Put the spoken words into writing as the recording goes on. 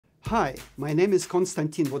Hi, my name is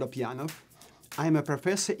Konstantin Vodopyanov. I am a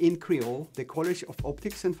professor in Creole, the College of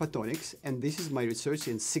Optics and Photonics, and this is my research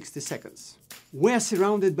in 60 seconds. We are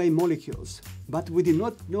surrounded by molecules, but we do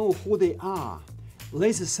not know who they are.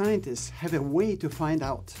 Laser scientists have a way to find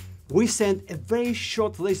out. We send a very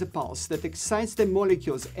short laser pulse that excites the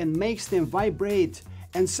molecules and makes them vibrate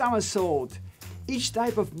and somersault. Each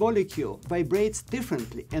type of molecule vibrates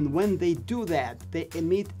differently, and when they do that, they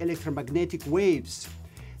emit electromagnetic waves.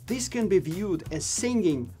 This can be viewed as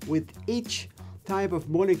singing, with each type of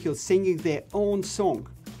molecule singing their own song.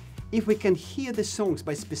 If we can hear the songs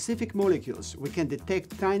by specific molecules, we can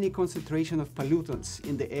detect tiny concentration of pollutants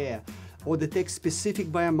in the air, or detect specific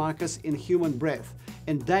biomarkers in human breath,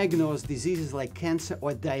 and diagnose diseases like cancer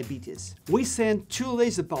or diabetes. We send two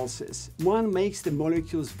laser pulses. One makes the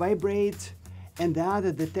molecules vibrate, and the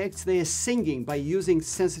other detects their singing by using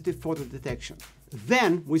sensitive photodetection.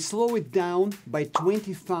 Then we slow it down by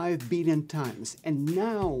 25 billion times, and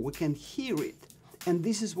now we can hear it, and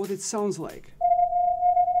this is what it sounds like.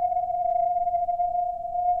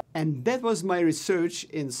 And that was my research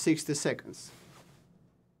in 60 seconds.